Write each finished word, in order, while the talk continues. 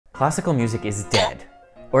Classical music is dead.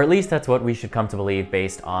 Or at least that's what we should come to believe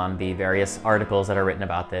based on the various articles that are written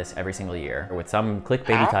about this every single year, with some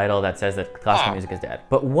clickbaity title that says that classical music is dead.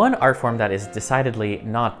 But one art form that is decidedly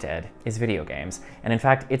not dead is video games. And in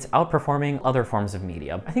fact, it's outperforming other forms of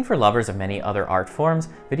media. I think for lovers of many other art forms,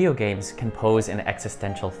 video games can pose an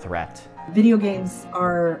existential threat. Video games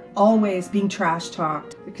are always being trash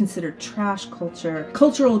talked. They're considered trash culture,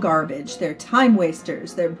 cultural garbage. They're time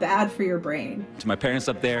wasters. They're bad for your brain. To my parents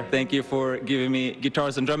up there, thank you for giving me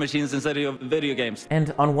guitars and drum machines instead of video games.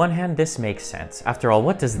 And on one hand, this makes sense. After all,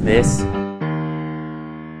 what does this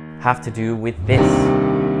have to do with this?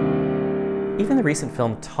 Even the recent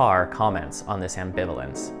film Tar comments on this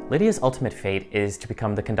ambivalence. Lydia's ultimate fate is to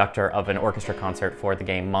become the conductor of an orchestra concert for the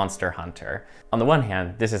game Monster Hunter. On the one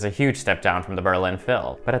hand, this is a huge step down from the Berlin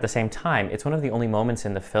Phil, but at the same time, it's one of the only moments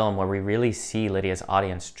in the film where we really see Lydia's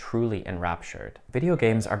audience truly enraptured. Video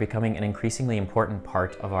games are becoming an increasingly important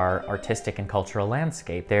part of our artistic and cultural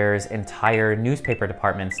landscape. There's entire newspaper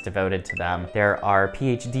departments devoted to them. There are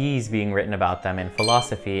PhDs being written about them in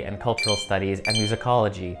philosophy and cultural studies and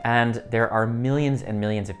musicology, and there are millions and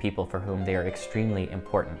millions of people for whom they are extremely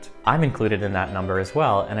important. I'm included in that number as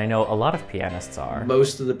well, and I know a lot of pianists are.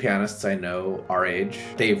 Most of the pianists I know our age,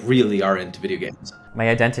 they really are into video games. My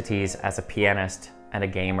identities as a pianist and a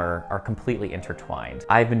gamer are completely intertwined.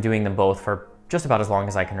 I've been doing them both for just about as long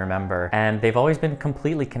as I can remember, and they've always been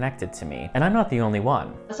completely connected to me. And I'm not the only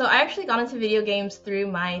one. So I actually got into video games through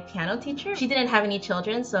my piano teacher. She didn't have any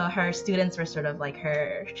children, so her students were sort of like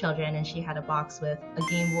her children, and she had a box with a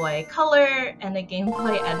Game Boy Color and a Game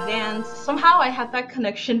Boy Advance. Somehow I had that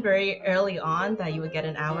connection very early on that you would get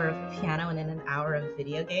an hour of piano and then an hour of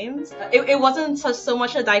video games. It wasn't so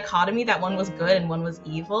much a dichotomy that one was good and one was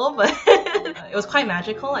evil, but it was quite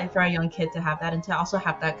magical, like, for a young kid to have that and to also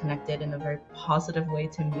have that connected in a very positive way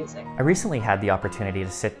to music. I recently had the opportunity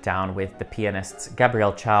to sit down with the pianists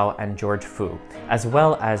Gabrielle Chow and George Fu, as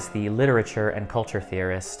well as the literature and culture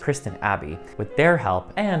theorist Kristen Abbey. With their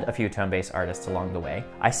help and a few Tonebase artists along the way,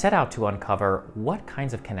 I set out to uncover what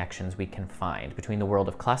kinds of connections we can find between the world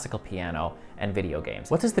of classical piano and video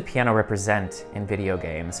games. What does the piano represent in video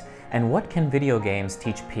games? And what can video games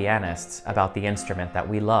teach pianists about the instrument that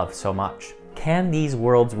we love so much? Can these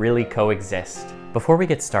worlds really coexist? Before we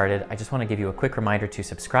get started, I just want to give you a quick reminder to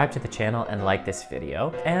subscribe to the channel and like this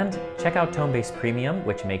video, and check out Tonebase Premium,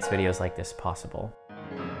 which makes videos like this possible.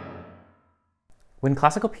 When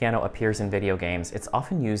classical piano appears in video games, it's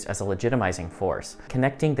often used as a legitimizing force,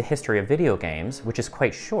 connecting the history of video games, which is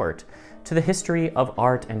quite short, to the history of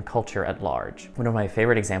art and culture at large. One of my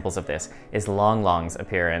favorite examples of this is Long Long's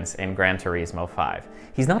appearance in Gran Turismo 5.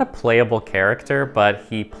 He's not a playable character, but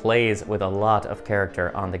he plays with a lot of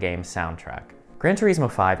character on the game's soundtrack. Gran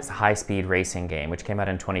Turismo 5 is a high-speed racing game which came out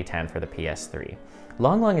in 2010 for the PS3.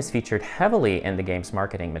 Long Long is featured heavily in the game's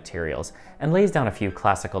marketing materials and lays down a few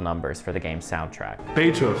classical numbers for the game's soundtrack.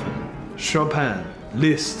 Beethoven, Chopin,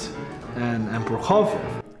 Liszt, and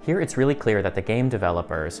Prokofiev. Here it's really clear that the game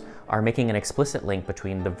developers are making an explicit link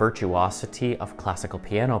between the virtuosity of classical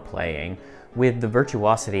piano playing with the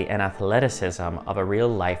virtuosity and athleticism of a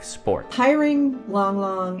real-life sport. Hiring Long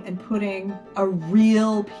Long and putting a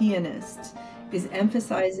real pianist is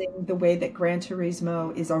emphasizing the way that Gran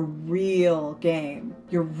Turismo is a real game.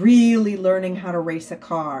 You're really learning how to race a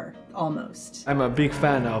car, almost. I'm a big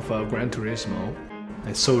fan of Gran Turismo.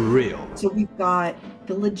 It's so real. So we've got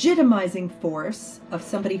the legitimizing force of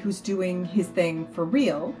somebody who's doing his thing for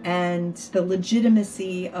real, and the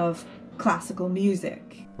legitimacy of classical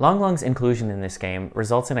music. Long Long's inclusion in this game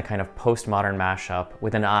results in a kind of postmodern mashup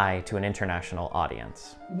with an eye to an international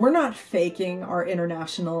audience. We're not faking our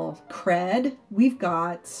international cred. We've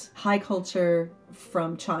got high culture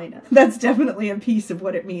from China. That's definitely a piece of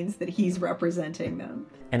what it means that he's representing them.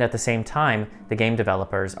 And at the same time, the game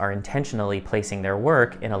developers are intentionally placing their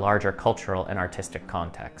work in a larger cultural and artistic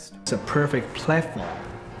context. It's a perfect platform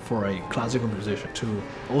for a classical musician to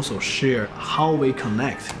also share how we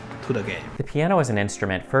connect to the game. The piano as an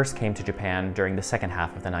instrument first came to Japan during the second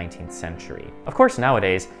half of the 19th century. Of course,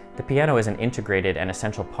 nowadays, the piano is an integrated and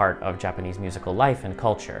essential part of Japanese musical life and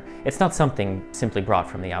culture. It's not something simply brought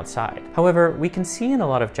from the outside. However, we can see in a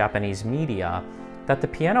lot of Japanese media that the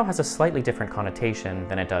piano has a slightly different connotation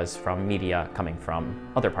than it does from media coming from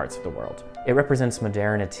other parts of the world. It represents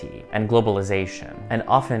modernity and globalization, and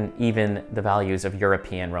often even the values of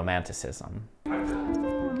European Romanticism.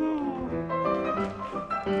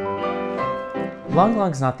 Long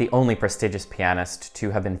Long's not the only prestigious pianist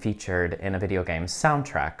to have been featured in a video game's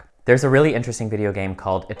soundtrack. There's a really interesting video game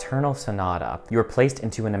called Eternal Sonata. You are placed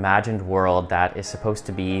into an imagined world that is supposed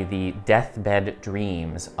to be the deathbed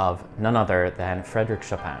dreams of none other than Frédéric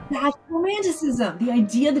Chopin. That's romanticism, the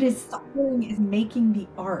idea that his suffering is making the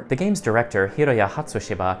art. The game's director, Hiroya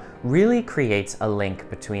Hatsushiba, really creates a link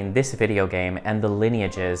between this video game and the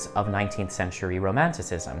lineages of 19th century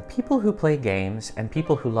romanticism. People who play games and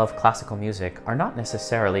people who love classical music are not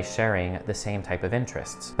necessarily sharing the same type of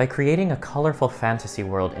interests. By creating a colorful fantasy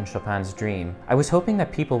world in Chopin's dream, I was hoping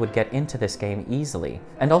that people would get into this game easily,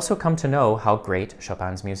 and also come to know how great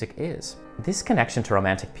Chopin's music is. This connection to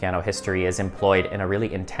Romantic piano history is employed in a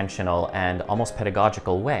really intentional and almost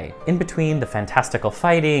pedagogical way. In between the fantastical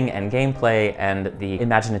fighting and gameplay and the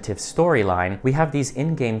imaginative storyline, we have these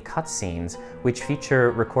in-game cutscenes which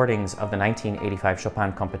feature recordings of the 1985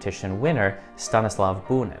 Chopin competition winner, Stanislav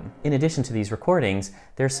Bunin. In addition to these recordings,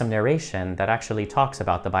 there's some narration that actually talks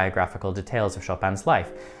about the biographical details of Chopin's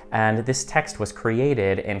life, and this text was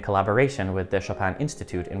created in collaboration with the Chopin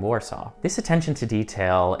Institute in Warsaw. This attention to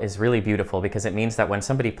detail is really beautiful because it means that when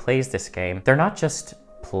somebody plays this game, they're not just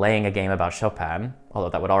playing a game about Chopin, although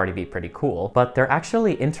that would already be pretty cool, but they're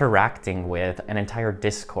actually interacting with an entire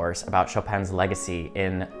discourse about Chopin's legacy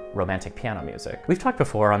in Romantic piano music. We've talked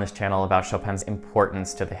before on this channel about Chopin's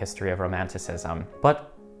importance to the history of Romanticism, but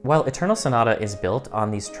while Eternal Sonata is built on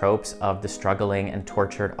these tropes of the struggling and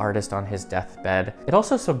tortured artist on his deathbed, it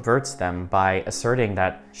also subverts them by asserting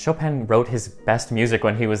that Chopin wrote his best music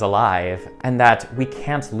when he was alive, and that we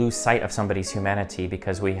can't lose sight of somebody's humanity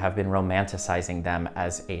because we have been romanticizing them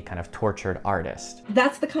as a kind of tortured artist.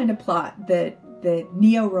 That's the kind of plot that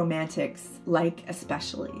neo-romantics like,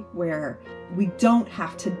 especially, where we don't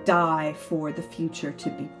have to die for the future to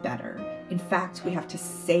be better. In fact, we have to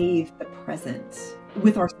save the present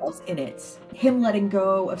with ourselves in it. Him letting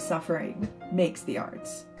go of suffering makes the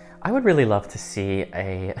arts. I would really love to see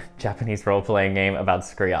a Japanese role-playing game about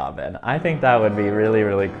Scriabin. I think that would be really,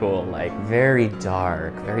 really cool. Like, very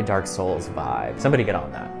Dark Souls vibe. Somebody get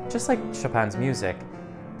on that. Just like Chopin's music,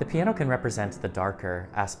 the piano can represent the darker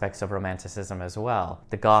aspects of Romanticism as well.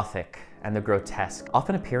 The gothic and the grotesque,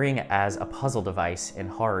 often appearing as a puzzle device in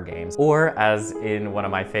horror games, or as in one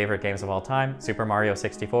of my favorite games of all time, Super Mario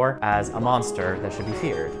 64, as a monster that should be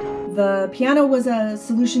feared. The piano was a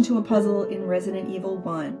solution to a puzzle in Resident Evil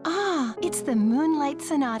 1. Ah, it's the Moonlight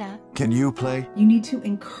Sonata. Can you play? You need to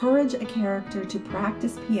encourage a character to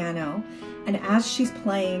practice piano, and as she's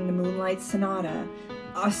playing the Moonlight Sonata,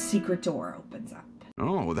 a secret door opens up.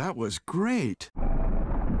 Oh, that was great.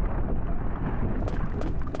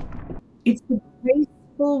 It's the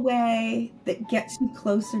graceful way that gets you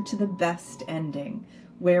closer to the best ending,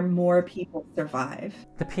 where more people survive.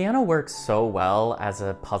 The piano works so well as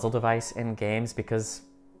a puzzle device in games because,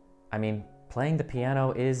 I mean, playing the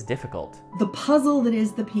piano is difficult. The puzzle that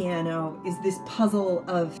is the piano is this puzzle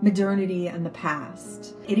of modernity and the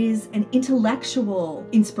past. It is an intellectual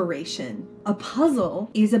inspiration. A puzzle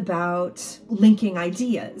is about linking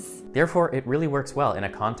ideas. Therefore, it really works well in a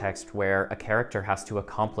context where a character has to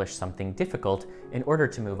accomplish something difficult in order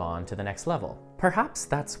to move on to the next level. Perhaps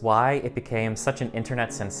that's why it became such an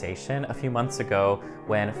internet sensation a few months ago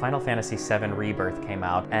when Final Fantasy VII Rebirth came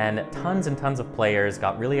out, and tons of players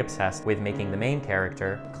got really obsessed with making the main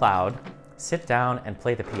character, Cloud, sit down and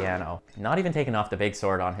play the piano, not even taking off the big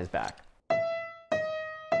sword on his back.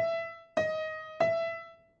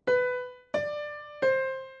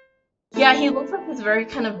 Yeah, he looks like he's very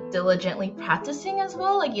kind of diligently practicing as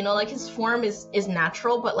well. Like, you know, like his form is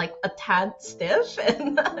natural, but like a tad stiff.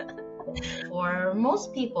 And for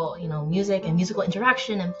most people, you know, music and musical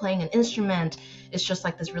interaction and playing an instrument is just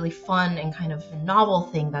like this really fun and kind of novel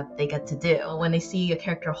thing that they get to do. When they see a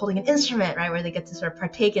character holding an instrument, right, where they get to sort of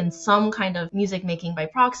partake in some kind of music making by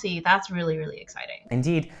proxy, that's really, really exciting.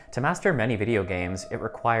 Indeed, to master many video games, it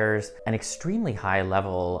requires an extremely high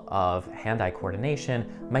level of hand-eye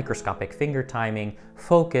coordination, microscopic finger timing,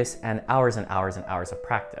 focus, and hours of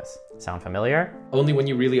practice. Sound familiar? Only when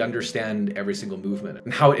you really understand every single movement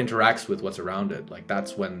and how it interacts with what's around it, like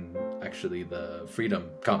that's when actually the freedom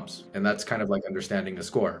comes. And that's kind of like understanding a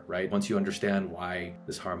score, right? Once you understand why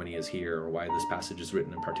this harmony is here or why this passage is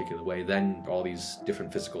written in a particular way, then all these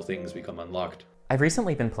different physical things become unlocked. I've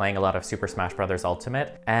recently been playing a lot of Super Smash Bros.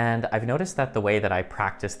 Ultimate, and I've noticed that the way that I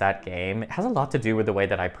practice that game has a lot to do with the way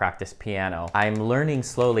that I practice piano. I'm learning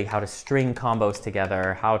slowly how to string combos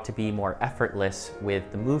together, how to be more effortless with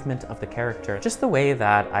the movement of the character, just the way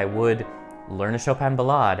that I would learn a Chopin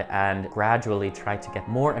ballade and gradually try to get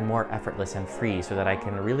more and more effortless and free so that I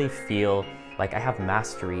can really feel like I have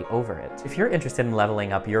mastery over it. If you're interested in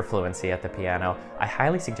leveling up your fluency at the piano, I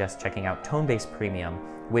highly suggest checking out Tonebase Premium,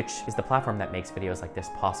 which is the platform that makes videos like this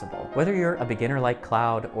possible. Whether you're a beginner like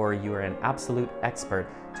Cloud or you are an absolute expert,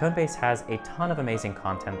 Tonebase has a ton of amazing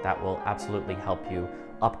content that will absolutely help you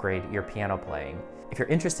upgrade your piano playing. If you're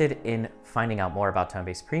interested in finding out more about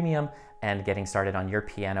Tonebase Premium and getting started on your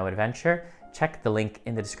piano adventure, check the link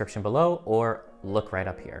in the description below or look right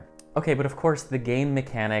up here. Okay, but of course the game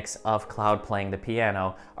mechanics of Cloud playing the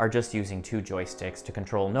piano are just using 2 joysticks to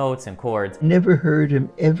control notes and chords. Never heard him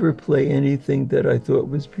ever play anything that I thought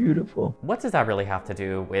was beautiful. What does that really have to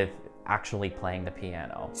do with actually playing the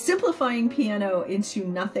piano? Simplifying piano into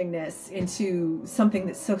nothingness, into something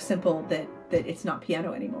that's so simple that it's not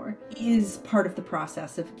piano anymore, is part of the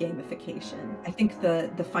process of gamification. I think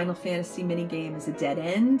the Final Fantasy minigame is a dead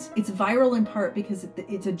end. It's viral in part because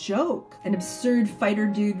it's a joke. An absurd fighter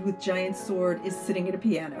dude with giant sword is sitting at a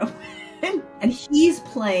piano and he's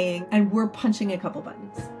playing and we're punching a couple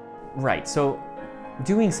buttons. Right, so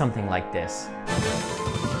doing something like this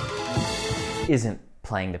isn't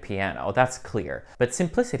playing the piano, that's clear. But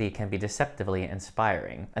simplicity can be deceptively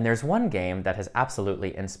inspiring. And there's one game that has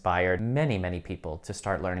absolutely inspired many people to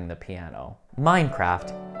start learning the piano.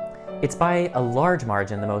 Minecraft. It's by a large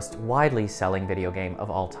margin the most widely selling video game of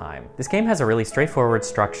all time. This game has a really straightforward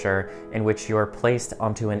structure in which you're placed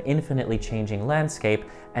onto an infinitely changing landscape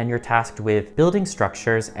and you're tasked with building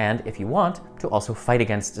structures and, if you want, to also fight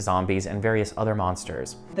against zombies and various other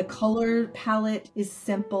monsters. The color palette is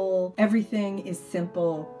simple, everything is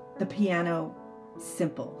simple, the piano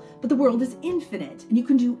simple. But the world is infinite, and you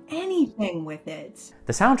can do anything with it.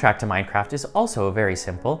 The soundtrack to Minecraft is also very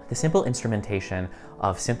simple. The simple instrumentation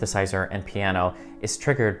of synthesizer and piano is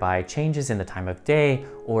triggered by changes in the time of day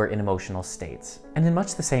or in emotional states. And in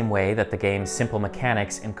much the same way that the game's simple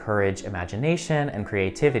mechanics encourage imagination and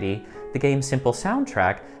creativity, the game's simple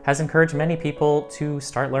soundtrack has encouraged many people to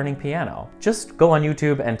start learning piano. Just go on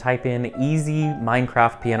YouTube and type in easy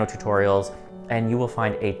Minecraft piano tutorials and you will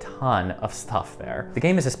find a ton of stuff there. The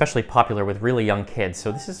game is especially popular with really young kids, so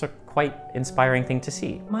this is a quite inspiring thing to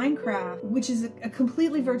see. Minecraft, which is a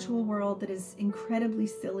completely virtual world that is incredibly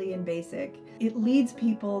silly and basic, it leads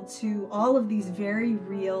people to all of these very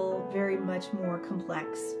real, very much more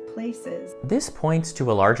complex places. This points to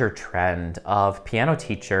a larger trend of piano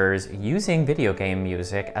teachers using video game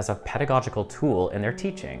music as a pedagogical tool in their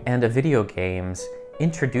teaching, and of video games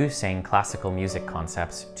introducing classical music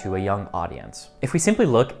concepts to a young audience. If we simply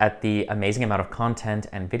look at the amazing amount of content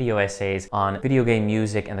and video essays on video game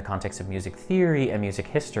music in the context of music theory and music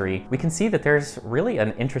history, we can see that there's really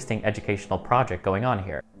an interesting educational project going on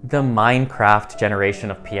here. The Minecraft generation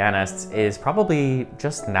of pianists is probably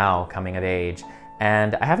just now coming of age,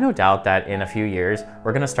 and I have no doubt that in a few years,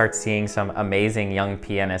 we're gonna start seeing some amazing young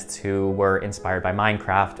pianists who were inspired by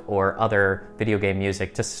Minecraft or other video game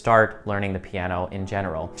music to start learning the piano in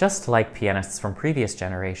general. Just like pianists from previous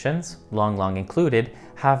generations, long included,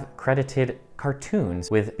 have credited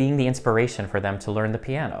cartoons with being the inspiration for them to learn the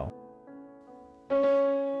piano.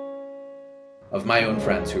 Of my own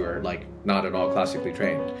friends who are like not at all classically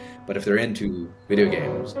trained, but if they're into video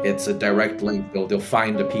games, it's a direct link. They'll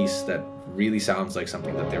find a piece that really sounds like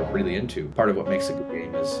something that they're really into. Part of what makes a good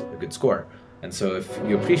game is a good score. And so if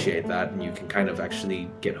you appreciate that and you can kind of actually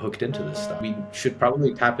get hooked into this stuff, we should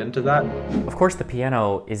probably tap into that. Of course, the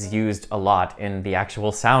piano is used a lot in the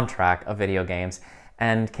actual soundtrack of video games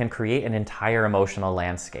and can create an entire emotional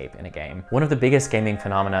landscape in a game. One of the biggest gaming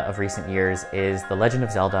phenomena of recent years is The Legend of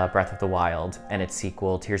Zelda: Breath of the Wild and its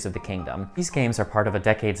sequel, Tears of the Kingdom. These games are part of a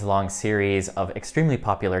decades-long series of extremely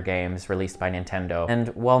popular games released by Nintendo, and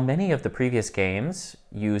while many of the previous games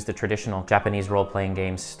use the traditional Japanese role-playing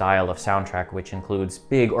game style of soundtrack, which includes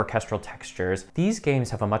big orchestral textures, these games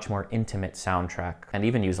have a much more intimate soundtrack and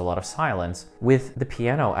even use a lot of silence, with the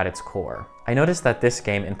piano at its core. I noticed that this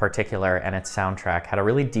game in particular and its soundtrack had a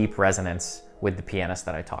really deep resonance with the pianist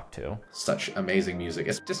that I talked to. Such amazing music.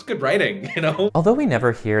 It's just good writing, you know? Although we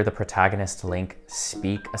never hear the protagonist Link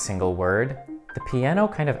speak a single word, the piano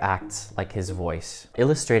kind of acts like his voice,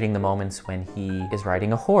 illustrating the moments when he is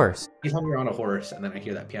riding a horse. Anytime you're on a horse and then I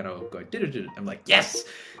hear that piano going, I'm like, yes!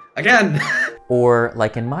 Again! Or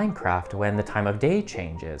like in Minecraft when the time of day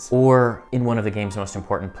changes. Or in one of the game's most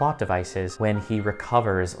important plot devices when he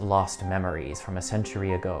recovers lost memories from a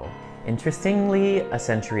century ago. Interestingly, a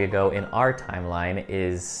century ago in our timeline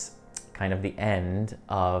is kind of the end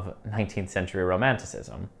of 19th century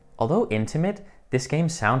Romanticism. Although intimate, this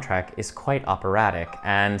game's soundtrack is quite operatic,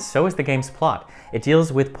 and so is the game's plot. It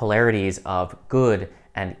deals with polarities of good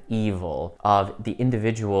and evil, of the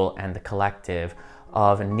individual and the collective,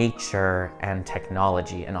 of nature and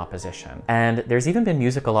technology in opposition. And there's even been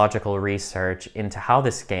musicological research into how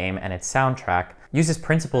this game and its soundtrack uses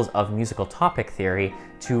principles of musical topic theory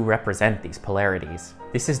to represent these polarities.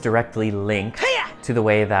 This is directly linked to the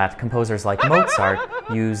way that composers like Mozart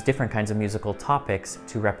use different kinds of musical topics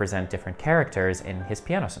to represent different characters in his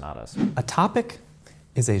piano sonatas. A topic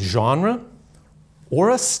is a genre or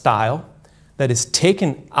a style that is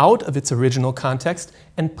taken out of its original context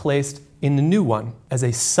and placed in the new one as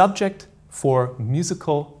a subject for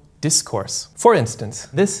musical discourse. For instance,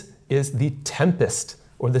 this is the tempest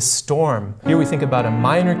or the storm. Here we think about a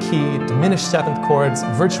minor key, diminished seventh chords,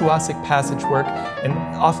 virtuosic passage work, and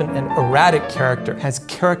often an erratic character has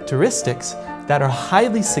characteristics that are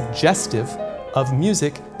highly suggestive of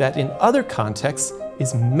music that in other contexts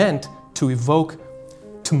is meant to evoke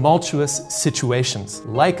tumultuous situations,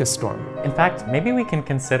 like a storm. In fact, maybe we can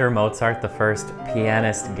consider Mozart the first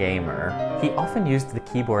pianist gamer. He often used the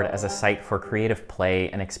keyboard as a site for creative play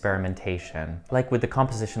and experimentation, like with the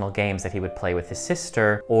compositional games that he would play with his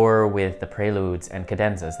sister, or with the preludes and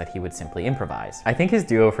cadenzas that he would simply improvise. I think his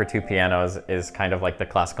duo for two pianos is kind of like the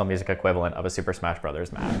classical music equivalent of a Super Smash Bros.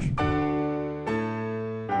 Match.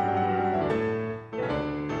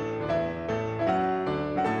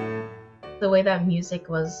 The way that music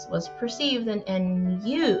was perceived and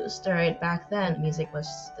used, right, back then. Music was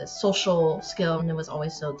the social skill, and it was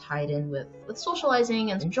always so tied in with socializing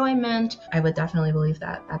and enjoyment. I would definitely believe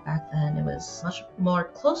that back then it was much more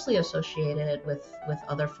closely associated with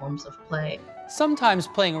other forms of play. Sometimes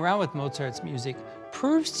playing around with Mozart's music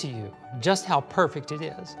proves to you just how perfect it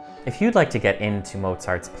is. If you'd like to get into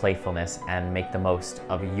Mozart's playfulness and make the most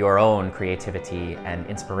of your own creativity and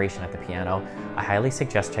inspiration at the piano, I highly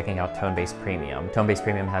suggest checking out Tonebase Premium. Tonebase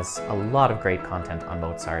Premium has a lot of great content on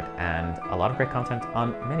Mozart and a lot of great content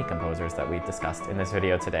on many composers that we've discussed in this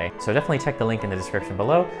video today. So definitely check the link in the description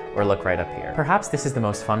below or look right up here. Perhaps this is the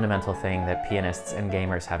most fundamental thing that pianists and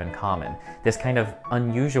gamers have in common, this kind of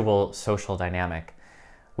unusual social dynamic.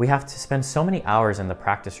 We have to spend so many hours in the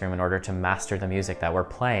practice room in order to master the music that we're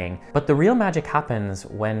playing, but the real magic happens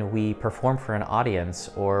when we perform for an audience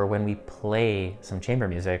or when we play some chamber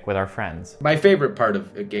music with our friends. My favorite part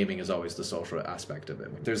of gaming is always the social aspect of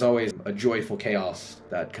it. There's always a joyful chaos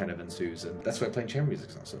that kind of ensues, and that's why playing chamber music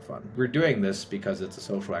is not so fun. We're doing this because it's a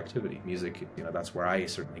social activity. Music, that's where I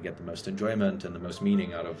certainly get the most enjoyment and the most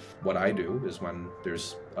meaning out of what I do, is when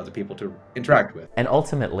there's other people to interact with. And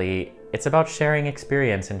ultimately, it's about sharing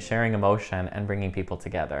experience and sharing emotion and bringing people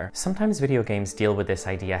together. Sometimes video games deal with this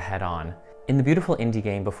idea head on. In the beautiful indie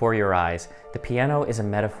game Before Your Eyes, the piano is a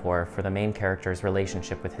metaphor for the main character's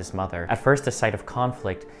relationship with his mother. At first a site of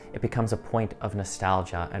conflict, it becomes a point of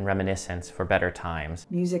nostalgia and reminiscence for better times.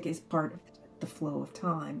 Music is part of the flow of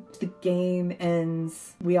time. The game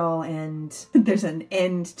ends, we all end. There's an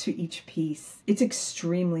end to each piece. It's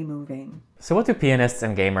extremely moving. So what do pianists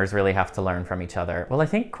and gamers really have to learn from each other? Well, I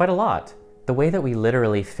think quite a lot. The way that we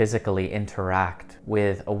literally physically interact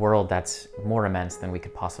with a world that's more immense than we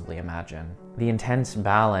could possibly imagine. The intense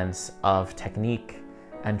balance of technique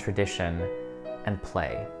and tradition and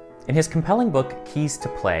play. In his compelling book, Keys to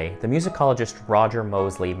Play, the musicologist Roger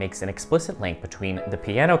Mosley makes an explicit link between the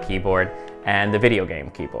piano keyboard and the video game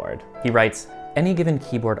keyboard. He writes, "Any given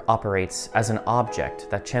keyboard operates as an object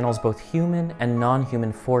that channels both human and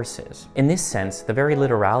non-human forces. In this sense, the very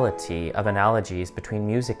literality of analogies between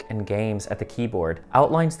music and games at the keyboard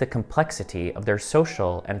outlines the complexity of their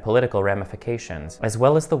social and political ramifications, as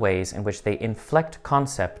well as the ways in which they inflect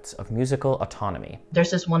concepts of musical autonomy."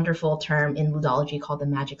 There's this wonderful term in ludology called the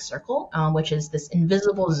magic circle, which is this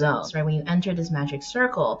invisible zone. Right? When you enter this magic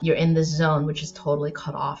circle, you're in this zone which is totally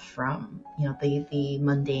cut off from the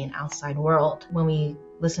mundane outside world. When we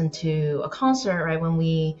listen to a concert, right, when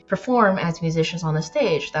we perform as musicians on the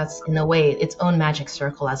stage, that's in a way its own magic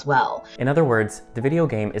circle as well. In other words, the video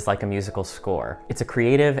game is like a musical score. It's a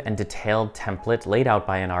creative and detailed template laid out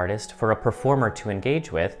by an artist for a performer to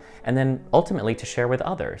engage with, and then ultimately to share with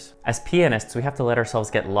others. As pianists, we have to let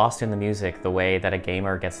ourselves get lost in the music the way that a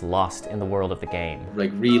gamer gets lost in the world of the game.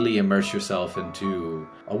 Like really immerse yourself into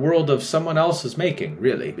a world of someone else's making,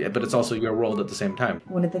 really, but it's also your world at the same time.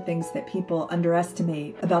 One of the things that people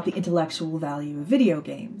underestimate about the intellectual value of video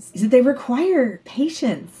games is that they require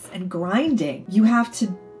patience and grinding. You have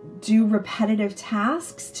to do repetitive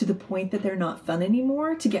tasks to the point that they're not fun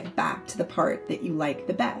anymore to get back to the part that you like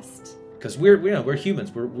the best. because we're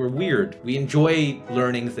humans. We're weird. We enjoy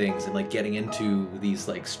learning things and like getting into these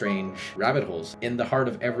like strange rabbit holes. In the heart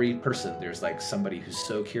of every person, there's like somebody who's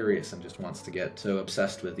so curious and just wants to get so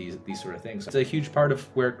obsessed with these sort of things. It's a huge part of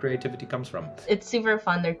where creativity comes from. It's super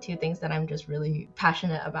fun. There are two things that I'm just really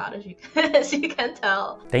passionate about, as you can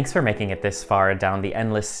tell. Thanks for making it this far down the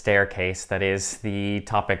endless staircase that is the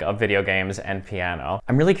topic of video games and piano.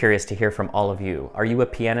 I'm really curious to hear from all of you. Are you a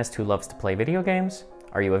pianist who loves to play video games?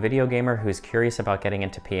 Are you a video gamer who's curious about getting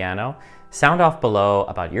into piano? Sound off below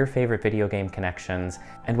about your favorite video game connections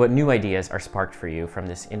and what new ideas are sparked for you from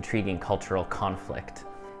this intriguing cultural conflict.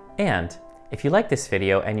 And if you like this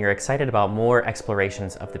video and you're excited about more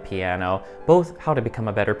explorations of the piano, both how to become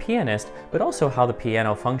a better pianist, but also how the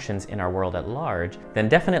piano functions in our world at large, then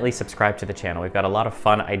definitely subscribe to the channel. We've got a lot of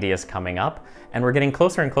fun ideas coming up, and we're getting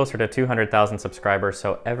closer and closer to 200,000 subscribers,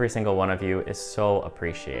 so every single one of you is so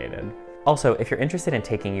appreciated. Also, if you're interested in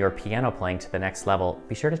taking your piano playing to the next level,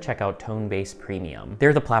 be sure to check out Tonebase Premium.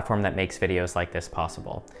 They're the platform that makes videos like this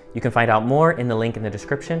possible. You can find out more in the link in the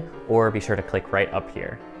description, or be sure to click right up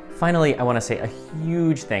here. Finally, I want to say a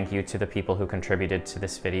huge thank you to the people who contributed to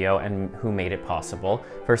this video and who made it possible.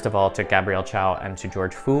 First of all, to Gabrielle Chow and to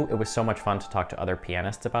George Fu. It was so much fun to talk to other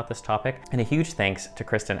pianists about this topic. And a huge thanks to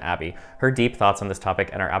Kristen Abbey. Her deep thoughts on this topic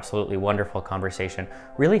and our absolutely wonderful conversation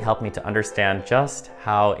really helped me to understand just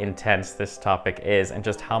how intense this topic is and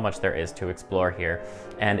just how much there is to explore here.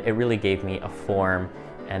 And it really gave me a form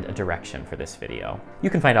and a direction for this video. You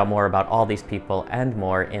can find out more about all these people and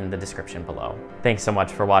more in the description below. Thanks so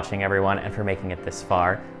much for watching, everyone, and for making it this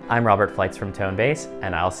far. I'm Robert Fleitz from Tonebase,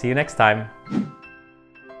 and I'll see you next time.